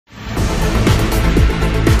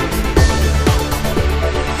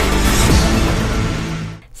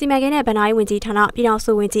စီမံကိန်းနဲ့ဗဏ္ဍာရေးဝန်ကြီးဌာနပြည်ထောင်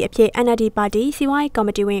စုဝန်ကြီးအဖြစ် NLD ပါတီစီးပွားရေးကော်မ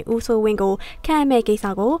တီဝင်ဦးစိုးဝင်းကိုခန့်အပ်မဲ့ကိစ္စ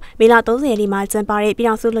ကိုမေလ 30 ရက်နေ့မှာကျင်းပတဲ့ပြည်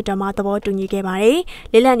ထောင်စုလွှတ်တော်မှာသဘောတူညီခဲ့ပါတယ်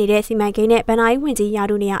။လေးလက်နေတဲ့စီမံကိန်းနဲ့ဗဏ္ဍာရေးဝန်ကြီးရာ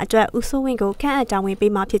ထူးနေရာအတွက်ဦးစိုးဝင်းကိုခန့်အပ်တာဝန်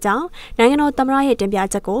ပေးမှာဖြစ်ကြောင်းနိုင်ငံတော်သမ္မတရဲ့တင်ပြ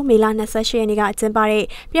ချက်ကိုမေလ 28 ရက်နေ့ကကျင်းပတဲ့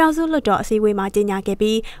ပြည်ထောင်စုလွှတ်တော်အစည်းအဝေးမှာကြေညာခဲ့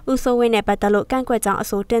ပြီးဦးစိုးဝင်းနဲ့ပတ်သက်လို့ကန့်ကွက်ကြောင်းအ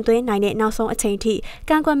ဆိုတင်သွင်းနိုင်တဲ့နောက်ဆုံးအချိန်ထိ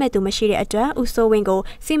ကန့်ကွက်မဲ့သူမရှိတဲ့အတွက်ဦးစိုးဝင်းကို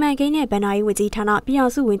စီမံကိန်းနဲ့ဗဏ္ဍာရေးဝန်ကြီးဌာနပြည်ထော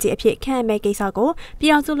င်စုဝန်ကြီးအဖြစ်ခန့်အပ်မဲ့ကိစ္စကိုပြ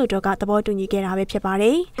ည်ထောင်စုလွှတ်တော်ကသဘောတူညီခဲ့တာပဲဖြစ်ပါတ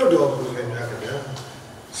ယ်။လွှတ်တော်ကိုယ်စားများခင်ဗျာ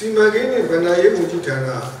စီမံကိန်းနဲ့ဗဏ္ဍာရေးဝန်ကြီးဌာန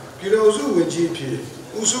ပြည်ထောင်စုဝန်ကြီးဖြစ်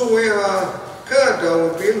ဦးစိုးဝင်းဟာခန့်အပ်တာဝ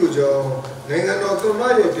န်ပေးလိုကြောင်းနိုင်ငံတော်သမ္မ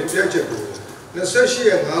တရဲ့တင်ပြချက်ကို28 ရ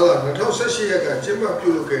က် 5 လ 2018 ရက်ကကျင်းပပြု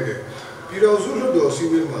လုပ်ခဲ့တဲ့ပြည်ထောင်စုလွှတ်တော်စည်း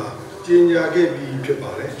ဝေးမှာကြေညာခဲ့ပြီးဖြစ်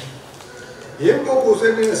ပါတယ်။ရင်းပုဂ္ဂိုလ်စန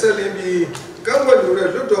စ်နဲ့ဆက်လင်းပြီးကန့်ကွက်လိုတဲ့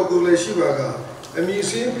လွှတ်တော်ကိုယ်စားလှယ်ရှိပါကအမည်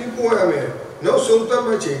စင်းပြီးပို့ရမယ်နောက်ဆုံးသတ်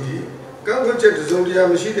မှတ်ချိန်ထိကန့်ကွက်ချက်တစုံတရာ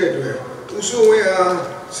မရှိတဲ့အတွက်ဦးစိုးဝင်းဟာ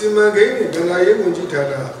စီမံကိန်းနဲ့ဗဏ္ဍာရေးဝန်ကြီးဌာ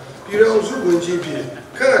နပြည်ထောင်စုဝန်ကြီးဖြစ်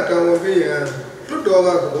ခန့်အပ်တာဝန်ပေးရန်လွှတ်တော်က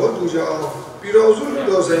သဘောတူကြောင်းပြည်ထောင်စုလွှတ်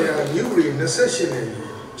တော်ဆိုင်ရာညွှန်ပြ28နဲ့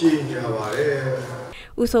ကြေညာပါတယ်။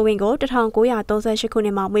ဦးစိုးဝင်းကို1938ခုနှ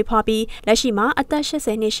စ်မှာမွေးဖွားပြီးလက်ရှိမှာအသက်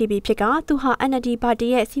80နှစ်ရှိပြီဖြစ်ကသူဟာ NLD ပါတီ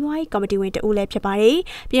ရဲ့စီးပွားရေးကော်မတီဝင်တဦးလည်းဖြစ်ပါတယ်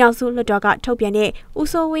။ပြည်ထောင်စုလွှတ်တော်ကထုတ်ပြန်တဲ့ဦး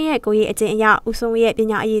စိုးဝင်းရဲ့ကိုယ်ရေးအကျင့်အရဦးစိုးဝင်းရဲ့ပ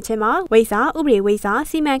ညာအရေးချင်းမှာဝိဇ္ဇာဥပဒေဝိဇ္ဇာ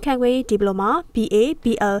စီမံခန့်ခွဲရေးဒီပလိုမာ BA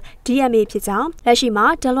BL DMA ဖြစ်ကြောင်းလက်ရှိမှာ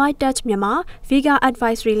Deloitte Touch မြန်မာ Vega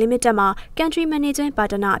Advisory Limited မှာ Country Management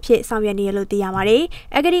Partner အဖြစ်ဆောင်ရွက်နေရလို့သိရပါတယ်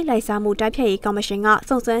။အဂတိလိုက်စားမှုတိုက်ဖျက်ရေးကော်မရှင်က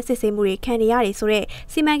စုံစမ်းစစ်ဆေးမှုတွေခံနေရတယ်ဆိုတဲ့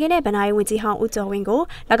စီမံကိန်းနဲ့ဗဏ္ဍာရေးဝန်ကြီးဟောင်းဦးကျော်ဝင်းကို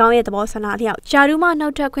၎င်းရဲ့သဘောဆန္ဒအလျောက်ယာဒူးမှနှု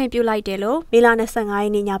တ်ထွက်ခွင့်ပြုလိုက်တယ်လို့မေလ 25 ရ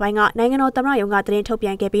က်နေ့ညပိုင်းကနိုင်ငံတော်သမ္မတရုံးကသတင်းထုတ်ပြ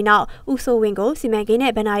န်ခဲ့ပြီးနောက်ဦးစိုးဝင်းကိုစီမံကိန်း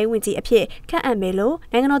နဲ့ဗဏ္ဍာရေးဝန်ကြီးအဖြစ်ခန့်အပ်မယ်လို့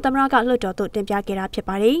နိုင်ငံတော်သမ္မတကလွှတ်တော်သို့တင်ပြခဲ့တာဖြစ်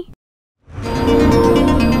ပါတယ်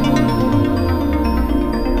။